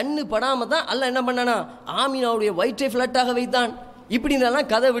அந்த கண்ணு படாமல் தான் அல்லாஹ் என்ன பண்ணானா, ஆமினாவுடைய வயிற்றை ஃப்ளட்டாக வைத்தான். இப்படின்னெல்லாம்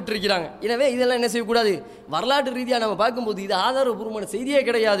கதை விட்டுருக்கிறாங்க. எனவே இதெல்லாம் என்ன செய்யக்கூடாது, வரலாற்று ரீதியாக நம்ம பார்க்கும்போது இது ஆதாரபூர்வமான செய்தியே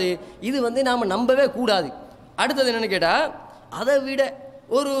கிடையாது. இது நாம் நம்பவே கூடாது. அடுத்தது என்னென்னு கேட்டால், அதை விட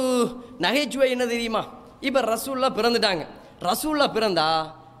ஒரு நகைச்சுவை என்ன தெரியுமா? இப்போ ரசூலுல்லா பிறந்துட்டாங்க. ரசூலுல்லா பிறந்தா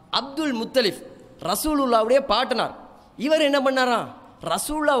அப்துல் முத்தலிஃப் ரசூலுல்லாவுடைய பாட்டனார், இவர் என்ன பண்ணாராம்,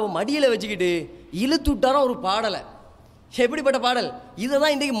 ரசூலுல்லாஹ் மடியில் வச்சுக்கிட்டு இழுத்து விட்டாராம் ஒரு பாடலை. எப்படிப்பட்ட பாடல்? இதை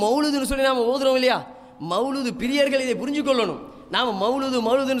தான் இன்றைக்கு மௌலுதுன்னு சொல்லி நாம் ஓதுறோம் இல்லையா? மௌலுது பிரியர்கள் இதை புரிஞ்சுக்கொள்ளணும். நாம்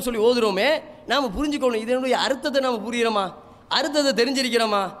மௌலுதுன்னு சொல்லி ஓதுறோமே, நாம் புரிஞ்சுக்கொள்ளணும். இதனுடைய அர்த்தத்தை நாம் புரிகிறோமா? அர்த்தத்தை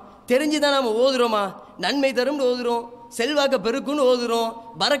தெரிஞ்சிருக்கிறோமா? தெரிஞ்சு தான் நாம் ஓதுறோமா? நன்மை தரும்னு ஓதுறோம், செல்வாக்க பெருக்குன்னு ஓதுறோம்,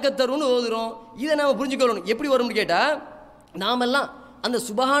 பரக்கத்தருன்னு ஓதுறோம். இதை நாம் புரிஞ்சுக்கொள்ளணும். எப்படி வரும்னு கேட்டால், நாமெல்லாம் அந்த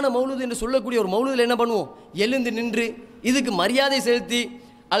சுபஹான மௌலுது என்று சொல்லக்கூடிய ஒரு மௌலுதில் என்ன பண்ணுவோம்? எழுந்து நின்று இதுக்கு மரியாதை செலுத்தி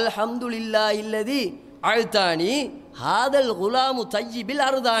அல்ஹம்துலில்லாஹ் இல்லதி அழ்தானி ஹாதல் குலாமு தையிபில்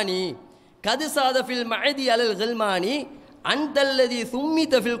அர்தானி கது சாதஃபில் மஅதி அலல் கல்மானி அன்தல்லதி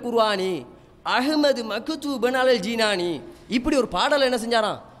சும்மித ஃபில் குர்ஆனி அஹ்மது மக்தூபன் அலல் ஜீனானி. இப்படி ஒரு பாடலை என்ன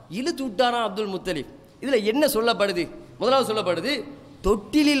செஞ்சாராம்? இழுத்து விட்டாராம் அப்துல் முத்தலிப். இதில் என்ன சொல்லப்படுது? முதலாவது சொல்லப்படுது,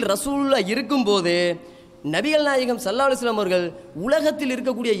 தொட்டிலில் ரசூலுல்லாஹ் இருக்கும்போது நபிகள் நாயகம் ஸல்லல்லாஹு அலைஹி வஸல்லம் அவர்கள் உலகத்தில்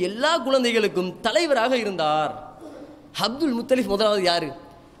இருக்கக்கூடிய எல்லா குழந்தைகளுக்கும் தலைவராக இருந்தார். அப்துல் முத்தலிப் முதலாவது யாரு?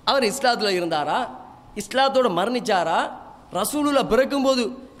 அவர் இஸ்லாத்தில் இருந்தாரா? இஸ்லாத்தோட மரணிச்சாரா? ரசூலுல்லாஹ் பிறக்கும்போது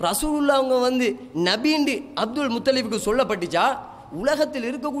ரசூலுல்லாஹ் அவங்க வந்து நபீண்டு அப்துல் முத்தலிப்புக்கு சொல்லப்பட்டுச்சா? உலகத்தில்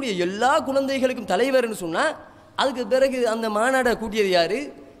இருக்கக்கூடிய எல்லா குழந்தைகளுக்கும் தலைவர்னு சொன்னால் அதுக்கு பிறகு அந்த மாநாடை கூட்டியது யார்?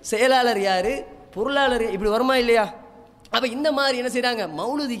 செயலாளர் யார்? பொருளாளர்? இப்படி வருமா இல்லையா? அப்போ இந்த மாதிரி என்ன செய்கிறாங்க?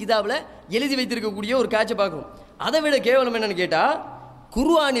 மௌலூதி கிதாபில் எழுதி வைத்திருக்கக்கூடிய ஒரு காட்சி பார்க்குறோம். அதை விட கேவலம் என்னன்னு கேட்டால்,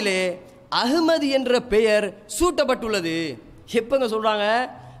 குர்ஆனிலே அஹ்மது என்ற பெயர் சூட்டப்பட்டுள்ளது. எப்பங்க சொல்கிறாங்க?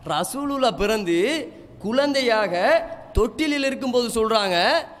 ரசூலுல்லாஹ் பிறந்து குழந்தையாக தொட்டிலில் இருக்கும்போது சொல்கிறாங்க,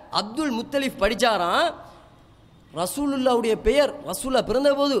 அப்துல் முத்தலிப் படித்தாராம், ரசூலுல்லாவுடைய பெயர் ரசூலுல்லாஹ்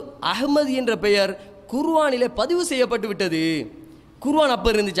பிறந்தபோது அஹ்மது என்ற பெயர் குர்ஆனிலே பதிவு செய்யப்பட்டு விட்டது. குர்ஆன் அப்போ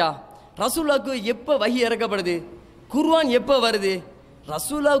இருந்துச்சா? ரசூலுல்லாவுக்கு எப்போ வஹி இறக்கப்படுது? குர்ஆன் எப்போ வருது?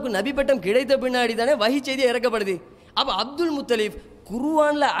 ரசூலுல்லாவுக்கு நபி பட்டம் கிடைத்த பின்னாடி தானே வஹி செய்தி இறக்கப்படுது. அப்போ அப்துல் முத்தலிப்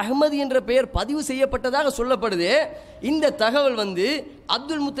குர்ஆனில் அஹ்மது என்ற பெயர் பதிவு செய்யப்பட்டதாக சொல்லப்படுது. இந்த தகவல் வந்து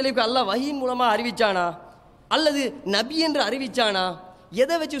அப்துல் முத்தலிப்க்கு அல்லாஹ் வஹியின் மூலமாக அறிவிச்சானா அல்லது நபி என்று அறிவிச்சானா?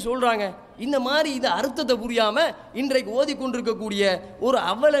 எதை வச்சு சொல்கிறாங்க? இந்த மாதிரி இதை அர்த்தத்தை புரியாமல் இன்றைக்கு ஓதிக்கொண்டிருக்கக்கூடிய ஒரு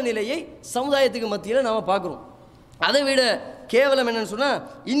அவல நிலையை சமுதாயத்துக்கு மத்தியில் நாம் பார்க்குறோம். அதை விட கேவலம் என்னன்னு சொன்னால்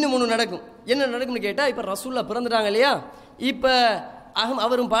இன்னும் ஒன்று நடக்கும். என்ன நடக்கும்னு கேட்டால், இப்போ ரசூலுல்லாஹ் பிறந்துட்டாங்க இல்லையா? இப்போ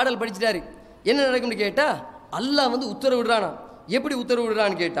அவரும் பாடல் படிச்சிட்டாரு. என்ன நடக்கும்னு கேட்டால், அல்லாஹ் வந்து உத்தரவிடுறானா. எப்படி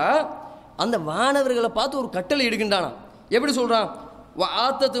உத்தரவிடுறான்னு கேட்டால், அந்த வானவர்களை பார்த்து ஒரு கட்டளை எடுக்கின்றானா. எப்படி சொல்கிறான்?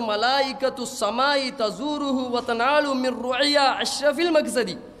 வஆத்தது மலாயிகத்து ஸமாயி தஸூருஹு வதனாலு மிர் ருயா அஷ்ரஃபில்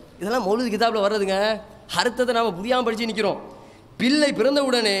மக்ஸதி. இதெல்லாம் மௌலூத் கிதாபில் வர்றதுங்க. அர்த்தத்தை நாம் புரியாமல் படித்து நிற்கிறோம். பிள்ளை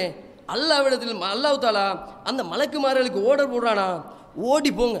பிறந்தவுடனே அல்லாஹ்விடத்தில் அல்லாஹ் தஆலா அந்த மலக்குமார்களுக்கு ஆர்டர் போடுறானா,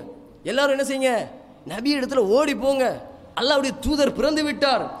 ஓடி போங்க எல்லாரும், என்ன செய்யுங்க? நபி இடத்துல ஓடி போங்க, அல்லாஹ்வுடைய தூதர் பிறந்து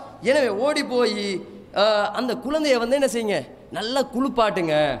விட்டார். எனவே ஓடி போய் அந்த குழந்தைய வந்து என்ன செய்யுங்க? நல்லா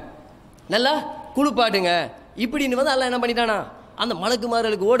குளிப்பாட்டுங்க, நல்லா குளிப்பாட்டுங்க. இப்படின்னு வந்து அல்லாஹ் என்ன பண்ணிட்டானா, அந்த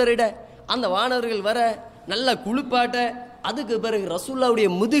மலக்குமார்களுக்கு ஓடரிட, அந்த வானவர்கள் வர, நல்லா குளிப்பாட்ட, அதுக்கு பிறகு ரசூலுல்லாவுடைய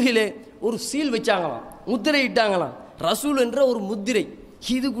முதுகிலே ஒரு சீல் வச்சாங்களாம், முத்திரை இட்டாங்களாம். ரசூல் என்ற ஒரு முத்திரை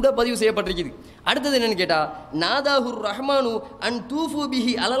இது கூட பதிவு செய்யப்பட்டிருக்குது. அடுத்தது என்னன்னு கேட்டால், நாதாஹுர் ரஹ்மானு அன் தூஃபு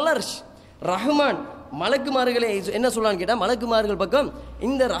பிஹி அலல் அர்ஷ். ரஹ்மான் மலக்குமார்களை என்ன சொல்லலான்னு கேட்டால், மலக்குமார்கள் பக்கம்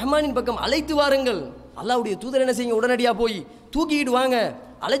இந்த ரஹ்மானின் பக்கம் அழைத்து வாருங்கள். அல்லாஹ்வுடைய தூதர் என்ன செய்யுங்க? உடனடியாக போய் தூக்கிக்கிட்டு வாங்க,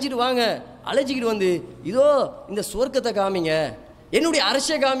 அழைச்சிட்டு வாங்க. அழைச்சிக்கிட்டு வந்து இதோ இந்த சொர்க்கத்தை காமிங்க, என்னுடைய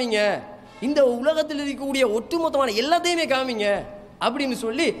அரசை காமிங்க, இந்த உலகத்தில் இருக்கக்கூடிய ஒட்டுமொத்தமான எல்லாத்தையுமே காமிங்க அப்படின்னு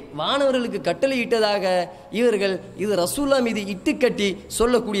சொல்லி வானவர்களுக்கு கட்டளை இட்டதாக இவர்கள் இது ரசூலுல்லாஹ் மீது இட்டு கட்டி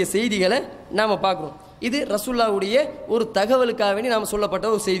சொல்லக்கூடிய செய்திகளை நாம் பார்க்குறோம். இது ரசூலுல்லாஹ்வுடைய ஒரு தகவலுக்காக வேண்டி நாம் சொல்லப்பட்ட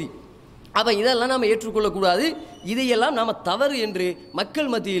ஒரு செய்தி. அப்போ இதெல்லாம் நாம் ஏற்றுக்கொள்ளக்கூடாது. இதையெல்லாம் நாம் தவறு என்று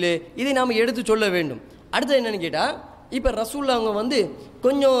மக்கள் மத்தியிலே இதை நாம் எடுத்து சொல்ல வேண்டும். அடுத்தது என்னென்னு கேட்டால், இப்போ ரசூலுல்லாஹ் அவங்க வந்து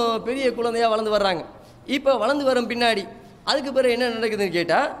கொஞ்சம் பெரிய குழந்தையாக வளர்ந்து வர்றாங்க. இப்போ வளர்ந்து வரும் பின்னாடி அதுக்கு பிறகு என்ன நடக்குதுன்னு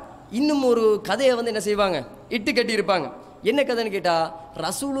கேட்டால், இன்னும் ஒரு கதையை வந்து என்ன செய்வாங்க? இட்டு கட்டியிருப்பாங்க. என்ன கதைன்னு கேட்டால்,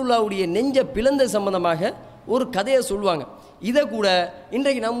 ரசூலுல்லாஹ்வுடைய நெஞ்ச பிளந்த சம்பந்தமாக ஒரு கதையை சொல்லுவாங்க. இதை கூட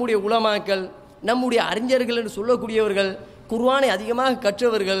இன்றைக்கு நம்முடைய உலமாக்கள், நம்முடைய அறிஞர்கள் என்று சொல்லக்கூடியவர்கள், குர்ஆனை அதிகமாக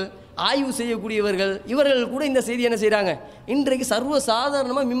கற்றவர்கள், ஆய்வு செய்யக்கூடியவர்கள், இவர்கள் கூட இந்த செய்தி என்ன செய்கிறாங்க? இன்றைக்கு சர்வ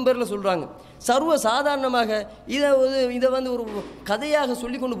சாதாரணமாக மிம்பரில் சொல்கிறாங்க. சர்வ சாதாரணமாக இதை வந்து ஒரு கதையாக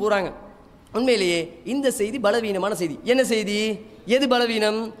சொல்லி கொண்டு போகிறாங்க. உண்மையிலேயே இந்த செய்தி பலவீனமான செய்தி. என்ன செய்தி? எது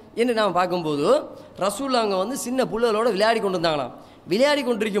பலவீனம் என்று நாம் பார்க்கும்போது, ரசூலுல்லாஹ் அவங்க வந்து சின்ன புள்ளகளோட விளையாடி கொண்டு இருந்தாங்களாம். விளையாடி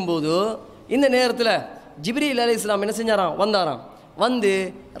கொண்டிருக்கும் போது இந்த நேரத்தில் ஜிப்ரீல் அலைஹிஸ்ஸலாம் என்ன செஞ்சாராம்? வந்தாராம். வந்து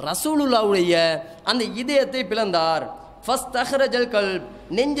ரசூலுல்லாஹ்வுடைய அந்த இதயத்தை பிளந்தார். ஃபஸ்தஹ்ரஜல் கல்ப்,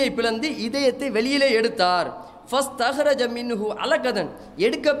 நெஞ்சை பிளந்து இதயத்தை வெளியிலே எடுத்தார். ஃபஸ்தஹ்ரஜ மின்ஹு அலகதன்,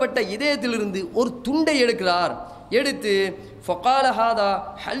 எடுக்கப்பட்ட இதயத்திலிருந்து ஒரு துண்டை எடுக்கிறார். எடுத்து ஃபகால ஹாதா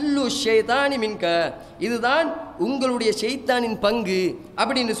ஹல்லு ஷைத்தானி மின்க, இதுதான் உங்களுடைய ஷைத்தானின் பங்கு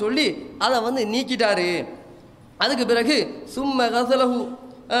அப்படின்னு சொல்லி அதை வந்து நீக்கிட்டாரு. அதுக்கு பிறகு சும்ம கஸலஹு,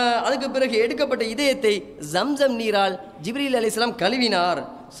 அதுக்கு பிறகு எடுக்கப்பட்ட இதயத்தை ஜம்சம் நீரால் ஜிப்ரீல் அலைஹிஸ்ஸலாம் கழுவினார்.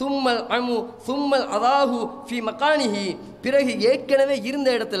 சும்மல் அமு சும்மல் அதாஹு ஃபி மக்கானிஹி, பிறகு ஏற்கனவே இருந்த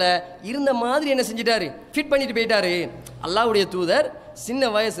இடத்துல இருந்த மாதிரி என்ன செஞ்சிட்டாரு, ஃபிட் பண்ணிட்டு போயிட்டாரு. அல்லாஹ்வுடைய தூதர் சின்ன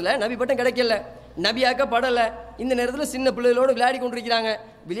வயசுல நபி பட்டம் கிடைக்கல, நபியாக்கப்படலை. இந்த நேரத்தில் சின்ன பிள்ளைகளோடு விளையாடி கொண்டிருக்கிறாங்க.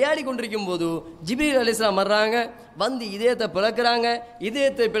 விளையாடி கொண்டிருக்கும் போது ஜிப்ரீல் அலைஹிஸ்ஸலாம் வர்றாங்க, வந்து இதயத்தை பிளக்குறாங்க.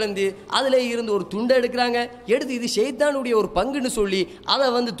 இதயத்தை பிளந்து அதில் இருந்து ஒரு துண்டை எடுக்கிறாங்க. எடுத்து இது ஷைத்தானுடைய ஒரு பங்குன்னு சொல்லி அதை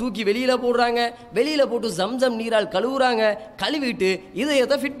வந்து தூக்கி வெளியில் போடுறாங்க. வெளியில் போட்டு ஜம்சம் நீரால் கழுவுறாங்க. கழுவிட்டு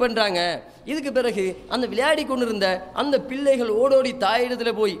இதயத்தை ஃபிட் பண்ணுறாங்க. இதுக்கு பிறகு அந்த விளையாடி கொண்டிருந்த அந்த பிள்ளைகள் ஓடோடி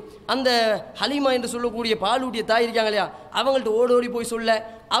தாயிடத்தில் போய், அந்த ஹலீமா என்று சொல்லக்கூடிய பாலூட்டிய தாய் இருக்காங்க இல்லையா, அவங்கள்ட்ட ஓடோடி போய் சொல்ல,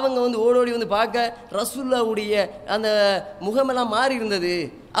 அவங்க வந்து ஓடோடி வந்து பார்க்க ரசூலுல்லாஹ்வுடைய அந்த முகமெல்லாம் மாறி இருந்தது,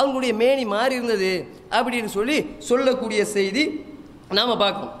 அவங்களுடைய மேனி மாறி இருந்தது அப்படின்னு சொல்லி சொல்லக்கூடிய செய்தி நாம்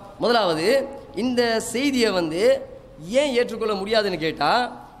பார்க்கணும். முதலாவது இந்த செய்தியை வந்து ஏன் ஏற்றுக்கொள்ள முடியாதுன்னு கேட்டால்,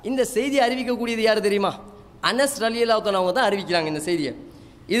 இந்த செய்தியை அறிவிக்கக்கூடியது யார் தெரியுமா? அனஸ் ரலியல்லாஹு தஆலா அவங்க தான் அறிவிக்கிறாங்க இந்த செய்தியை.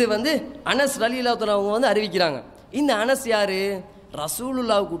 இது வந்து அனஸ் ரலியல்லாஹு தஆலா அவங்க வந்து அறிவிக்கிறாங்க. இந்த அனஸ் யார்?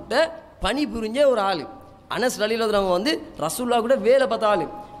 ரசூலுல்லாஹ் கிட்ட பணி புரிஞ்ச ஒரு ஆள். அனஸ் ரலியல்லாஹு தஆலா அவங்க வந்து ரசூலுல்லாஹ் கூட வேலை பார்த்த ஆள்.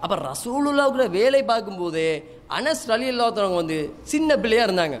 அப்போ ரசூலுல்லாஹ் கூட வேலை பார்க்கும்போது அனஸ் ரலியல்லாஹு தஆலா வந்து சின்ன பிள்ளையாக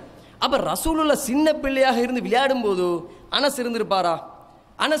இருந்தாங்க. அப்போ ரசூலுல்லாஹ் சின்ன பிள்ளையாக இருந்து விளையாடும் போது அனஸ் இருந்திருப்பாரா?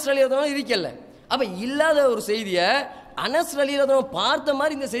 அனஸ் ரலியல்லாஹு தஆலா இருக்கல. அப்போ இல்லாத ஒரு செய்தியை அனஸ் ரலியல்லாஹு தஆலா பார்த்த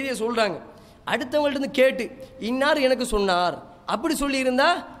மாதிரி இந்த செய்தியை சொல்கிறாங்க. அடுத்தவங்கள்ட்ட கேட்டு இன்னார் எனக்கு சொன்னார் அப்படி சொல்லி இருந்தா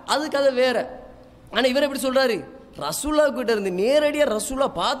அது கதை வேற. ஆனால் இவர் எப்படி சொல்றாரு? ரசூலுல்லாஹ் கிட்ட இருந்து நேரடியாக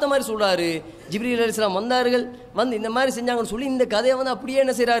ரசூலுல்லாஹ் பார்த்த மாதிரி சொல்றாரு. ஜிப்ரீல் அலைஹிஸ்ஸலாம் வந்தார்கள், வந்து இந்த மாதிரி செஞ்சாங்கன்னு சொல்லி இந்த கதையை வந்து அப்படியே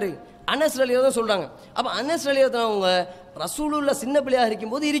என்ன செய்றாரு, அனஸ் ரலியல்லாஹு தான் சொல்றாங்க. அப்போ அனஸ் ரலியல்லாஹு தான் அவங்க ரசூலுல்லாஹ் சின்ன பிள்ளையாக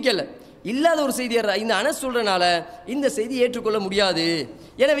இருக்கும்போது இருக்கல, இல்லாத ஒரு செய்தியை இந்த அனஸ் சொல்றனால இந்த செய்தி ஏற்றுக்கொள்ள முடியாது.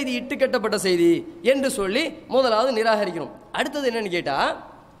 எனவே இது இட்டுக்கட்டப்பட்ட செய்தி என்று சொல்லி முதலாவது நிராகரிக்கணும். அடுத்தது என்னன்னு கேட்டா,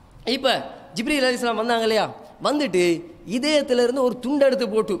 இப்போ ஜிப்ரீல் அலைஹிஸ்ஸலாம் வந்தாங்க இல்லையா, வந்துட்டு இதயத்திலிருந்து ஒரு துண்டு எடுத்து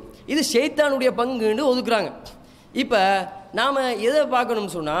போட்டு இது ஷைத்தானுடைய பங்குன்னு ஒதுக்குறாங்க. இப்போ நாம் எதை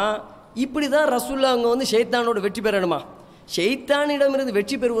பார்க்கணும்னு சொன்னால், இப்படி தான் ரசூலுல்லாஹ் அவங்க வந்து ஷைத்தானோட வெற்றி பெறணுமா? ஷைத்தானிடமிருந்து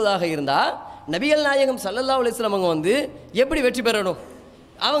வெற்றி பெறுவதாக இருந்தால் நபிகள் நாயகம் ஸல்லல்லாஹு அலைஹி வஸல்லம் அவங்க வந்து எப்படி வெற்றி பெறணும்?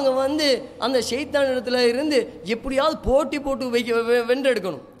 அவங்க வந்து அந்த ஷைத்தானிடத்துல இருந்து எப்படியாவது போட்டி போட்டு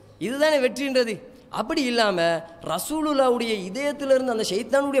வென்றெடுக்கணும். இதுதானே வெற்றின்றது. அப்படி இல்லாமல் ரசூலுல்லாஹ்வுடைய இதயத்திலிருந்து அந்த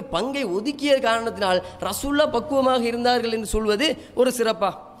ஷைத்தானுடைய பங்கை ஒதுக்கிய காரணத்தினால் ரசூலுல்லாஹ் பக்குவமாக இருந்தார்கள் என்று சொல்வது ஒரு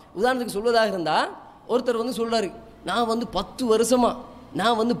சிறப்பா? உதாரணத்துக்கு சொல்வதாக இருந்தால், ஒருத்தர் வந்து சொல்றாரு, நான் வந்து 10 வருஷமா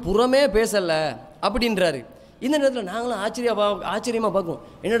நான் வந்து புறமே பேசலை அப்படின்றாரு. இந்த நேரத்தில் நாங்களும் ஆச்சரியமாக பார்க்குவோம்,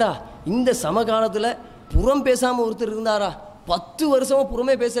 என்னடா இந்த சமகாலத்தில் புறம் பேசாமல் ஒருத்தர் இருந்தாரா, 10 வருஷமாக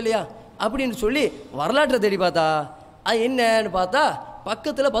புறமே பேசலையா அப்படின்னு சொல்லி வரலாற்றை தேடி பார்த்தா அது என்னன்னு பார்த்தா,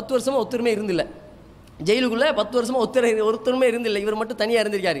 பக்கத்தில் 10 வருஷமாக ஒருத்தருமே இருந்தில்லை. ஜெயிலுக்குள்ளே 10 வருஷமாக ஒருத்தருமே இருந்தில்லை, இவர் மட்டும் தனியாக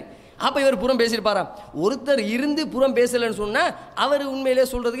இருந்திருக்காரு. அப்போ இவர் புறம் பேசியிருப்பாராம். ஒருத்தர் இருந்து புறம் பேசலைன்னு சொன்னால் அவர் உண்மையிலே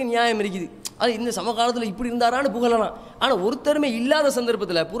சொல்கிறதுக்கு நியாயம் இருக்குது. அது இந்த சமகாலத்தில் இப்படி இருந்தாரான்னு புகழலாம். ஆனால் ஒருத்தருமே இல்லாத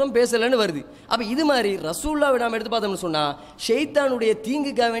சந்தர்ப்பத்தில் புறம் பேசலைன்னு வருது. அப்போ இது மாதிரி ரசூலுல்லாஹ்வை நாம் எடுத்து பார்த்தோம்னு சொன்னால், ஷைத்தானுடைய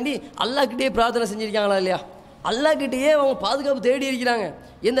தீங்குக்காக வேண்டி அல்லாஹ்கிட்டயே பிரார்த்தனை செஞ்சுருக்காங்களா இல்லையா? அல்லாஹ்கிட்டயே அவங்க பாதுகாப்பு தேடி இருக்கிறாங்க.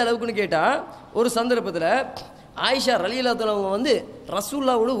 எந்த அளவுக்குன்னு கேட்டால், ஒரு சந்தர்ப்பத்தில் ஆயிஷா ரலியல்லாஹு தஆலா அவங்க வந்து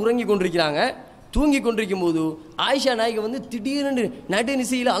ரசூலுல்லாஹ்வோடு உறங்கி கொண்டிருக்கிறாங்க. தூங்கி கொண்டிருக்கும் போது ஆயிஷா நாயகி வந்து திடீர்னு நடு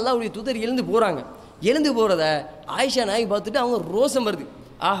நிசையில் அல்லாஹ்வுடைய தூதர் எழுந்து போகிறாங்க. எழுந்து போகிறத ஆயிஷா நாயகி பார்த்துட்டு அவங்க ரோசம் வருது.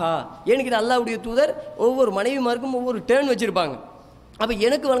 ஆஹா, எனக்கு அல்லாஹ்வுடைய தூதர் ஒவ்வொரு மனைவிமாருக்கும் ஒவ்வொரு டேர்ன் வச்சுருப்பாங்க. அப்போ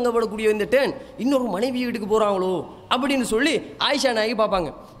எனக்கு வழங்கப்படக்கூடிய இந்த டேர்ன் இன்னொரு மனைவி வீட்டுக்கு போகிறாங்களோ அப்படின்னு சொல்லி ஆயிஷா நாயகி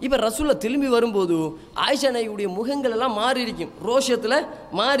பார்ப்பாங்க. இப்போ ரசூலுல்லாஹ் திரும்பி வரும்போது ஆயிஷா நாயகியுடைய முகங்கள் எல்லாம் மாறி இருக்கும், ரோஷத்தில்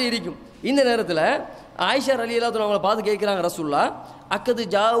மாறி இருக்கும். இந்த நேரத்தில் ஆயிஷா ரலியல்லாஹு தஆலா அவங்கள பார்த்து கேட்குறாங்க ரசூலுல்லாஹ், அக்கது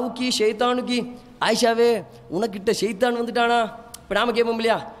ஜாவுக்கி ஷைத்தானுக்கி, ஆயிஷாவே உனக்கிட்ட ஷைத்தான் வந்துட்டானா? இப்போ நாம் கேட்போம்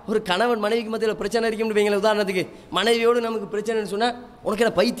இல்லையா, ஒரு கணவன் மனைவிக்கு மத்தியில் பிரச்சனை இருக்கும்னு வைங்களேன். உதாரணத்துக்கு மனைவியோடு நமக்கு பிரச்சனைன்னு சொன்னால், உனக்கு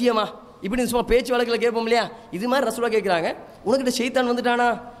என்ன பைத்தியமா இப்படின்னு சும்மா பேச்சு வழக்கில் கேட்போம் இல்லையா, இது மாதிரி ரசூலுல்லாஹ் கேட்குறாங்க, உனக்கிட்ட ஷைத்தான் வந்துட்டானா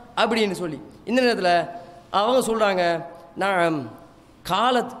அப்படின்னு சொல்லி. இந்த நேரத்தில் அவங்க சொல்கிறாங்க, நான்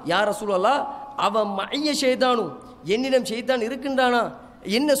காலத் யார் ரசூலுல்லாஹ், அவன் மைய ஷைத்தானும், என்னிடம் ஷைத்தான் இருக்கின்றானா,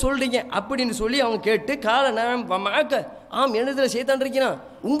 என்ன சொல்கிறீங்க அப்படின்னு சொல்லி அவங்க கேட்டு, கால நான் மாக்க, ஆம் என்னிடத்தில் ஷைத்தான் இருக்கிறான்,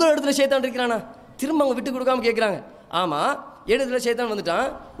 உங்கள் இடத்துல ஷைத்தான் இருக்கிறானா? திரும்ப அவங்க விட்டு கொடுக்காம கேட்குறாங்க, ஆமாம் என்னிடத்துல ஷைத்தான் வந்துட்டான்,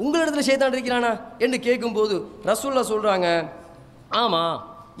 உங்கள் இடத்துல ஷைத்தான் இருக்கிறானா என்று கேட்கும்போது ரசூலுல்லாஹ் சொல்கிறாங்க, ஆமாம்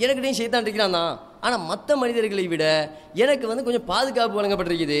எனக்கிட்டையும் ஷைத்தான் இருக்கிறான் தான், ஆனால் மற்ற மனிதர்களை விட எனக்கு வந்து கொஞ்சம் பாதுகாப்பு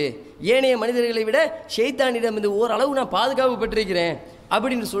வழங்கப்பட்டிருக்குது. ஏனைய மனிதர்களை விட ஷைத்தானிடம் ஓரளவு நான் பாதுகாப்பு பெற்றிருக்கிறேன்.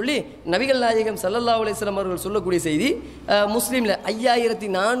 அப்படின்னு சொல்லி நபிகள் நாயகம் ஸல்லல்லாஹு அலைஹி வஸல்லம் அவர்கள் சொல்லக்கூடிய செய்தி முஸ்லீமில்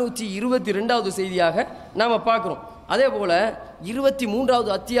 5422வது செய்தியாக நாம் பார்க்குறோம். அதே போல்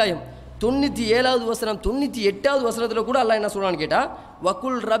 23வது அத்தியாயம் 97வது வசனம் 98வது வசனத்தில் கூட அல்லாஹ் என்ன சொல்கிறான்னு கேட்டால்,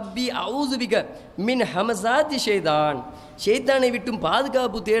 வக்குல் ரப்பி அவுதுபிக மின் ஹமசாத்தி ஷைதான், ஷைத்தானை விட்டும்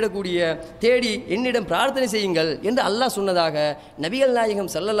பாதுகாப்பு தேடி என்னிடம் பிரார்த்தனை செய்யுங்கள் என்று அல்லாஹ் சொன்னதாக நபிகள் நாயகம்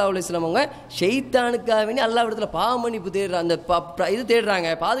ஸல்லல்லாஹு அலைஹி வஸல்லம் அவங்க ஷைத்தானுக்காக வேண்டி அல்லாஹ் இடத்துல பாவ மன்னிப்பு தேடுறாங்க,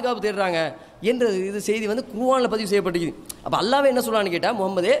 பாதுகாப்பு தேடுறாங்க என்ற இது செய்தி குர்ஆனில் பதிவு செய்யப்பட்டிருக்குது. அப்போ அல்லாஹ்வே என்ன சொல்கிறான்னு கேட்டால்,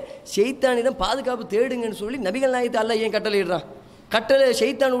 முகமதே ஷைத்தானிடம் பாதுகாப்பு தேடுங்கன்னு சொல்லி நபிகள் நாயகத்தை அல்லாஹ் ஏன் கட்டளையிடுறான்? கட்டளை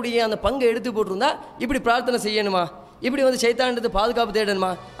ஷைத்தானுடைய அந்த பங்கை எடுத்து போட்டிருந்தா இப்படி பிரார்த்தனை செய்யணுமா, இப்படி ஷைத்தானிடத்தை பாதுகாப்பு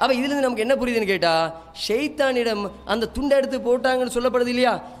தேடணுமா? அப்போ இதுலேருந்து நமக்கு என்ன புரியுதுன்னு கேட்டால், ஷைத்தானிடம் அந்த துண்டை எடுத்து போட்டாங்கன்னு சொல்லப்படுது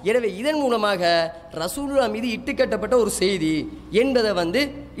இல்லையா? எனவே இதன் மூலமாக ரசூலுல்லாஹ் மீது இட்டுக்கட்டப்பட்ட ஒரு செய்தி என்பதை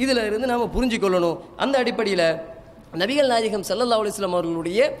இதில் இருந்து நாம் புரிஞ்சுக்கொள்ளணும். அந்த அடிப்படையில் நபிகள் நாயகம் ஸல்லல்லாஹு அலைஹி வஸல்லம்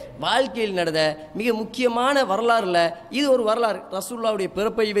அவர்களுடைய வாழ்க்கையில் நடந்த மிக முக்கியமான வரலாறுல இது ஒரு வரலாறு. ரசூலுல்லாஹ்வுடைய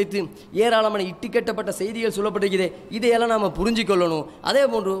பிறப்பை வைத்து ஏராளமான இட்டுக்கட்டப்பட்ட செய்திகள் சொல்லப்பட்டிருக்குது. இதையெல்லாம் நாம் புரிஞ்சுக்கொள்ளணும். அதே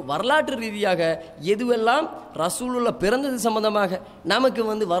போன்று வரலாற்று ரீதியாக எதுவெல்லாம் ரசூலுல்லாஹ் பிறந்தது சம்பந்தமாக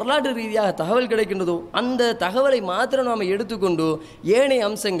நமக்கு வரலாற்று ரீதியாக தகவல் கிடைக்கின்றதோ அந்த தகவலை மாத்திரம் நாம் எடுத்துக்கொண்டு ஏனைய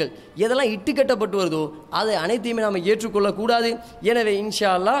அம்சங்கள் எதெல்லாம் இட்டுக்கட்டப்பட்டு வருதோ அதை அனைத்தையுமே நாம் ஏற்றுக்கொள்ளக்கூடாது. எனவே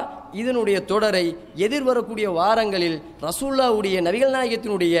இன்ஷா அல்லாஹ் இதனுடைய தொடரை எதிர்வரக்கூடிய வாரங்களில் ரசூலுல்லாஹ்வுடைய நபிகள்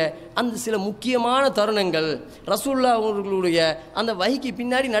நாயகத்தினுடைய அந்த சில முக்கியமான தருணங்கள், ரசூலுல்லாஹ் அவர்களுடைய அந்த வஹிக்கு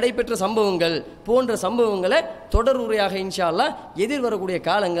பின்னாடி நடைபெற்ற சம்பவங்கள் போன்ற சம்பவங்களை தொடருரையாக இன்ஷா அல்லாஹ் எதிர்வரக்கூடிய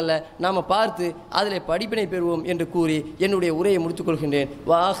காலங்களில் நாம் பார்த்து அதில் படிப்பினை பெறுவோம் என்று கூறி என்னுடைய உரையை முடித்துக் கொள்கின்றேன்.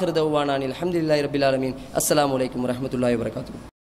 வ ஆகிரு தஅவானா அல்ஹம்துலில்லாஹி ரப்பில் ஆலமீன். அஸ்ஸலாமு அலைக்கும் வரஹ்மத்துல்லாஹி வபரகாத்துஹு.